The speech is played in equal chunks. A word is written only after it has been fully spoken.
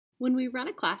When we run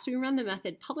a class, we run the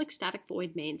method public static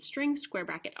void main string square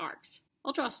bracket args.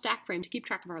 I'll draw a stack frame to keep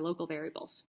track of our local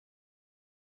variables.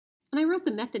 And I wrote the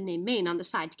method name main on the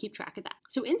side to keep track of that.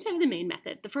 So inside of the main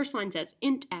method, the first line says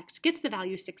int x gets the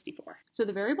value 64. So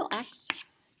the variable x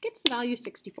gets the value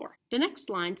 64. The next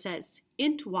line says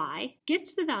int y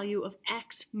gets the value of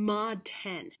x mod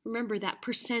 10. Remember that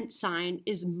percent sign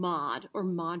is mod or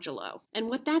modulo. And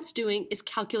what that's doing is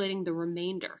calculating the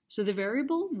remainder. So the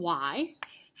variable y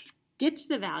gets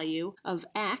the value of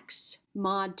x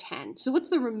mod 10. So what's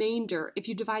the remainder? If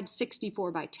you divide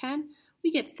 64 by 10,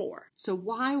 we get 4. So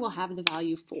y will have the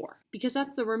value 4. Because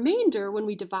that's the remainder when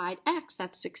we divide x,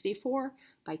 that's 64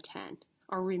 by 10.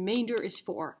 Our remainder is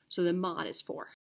 4, so the mod is 4.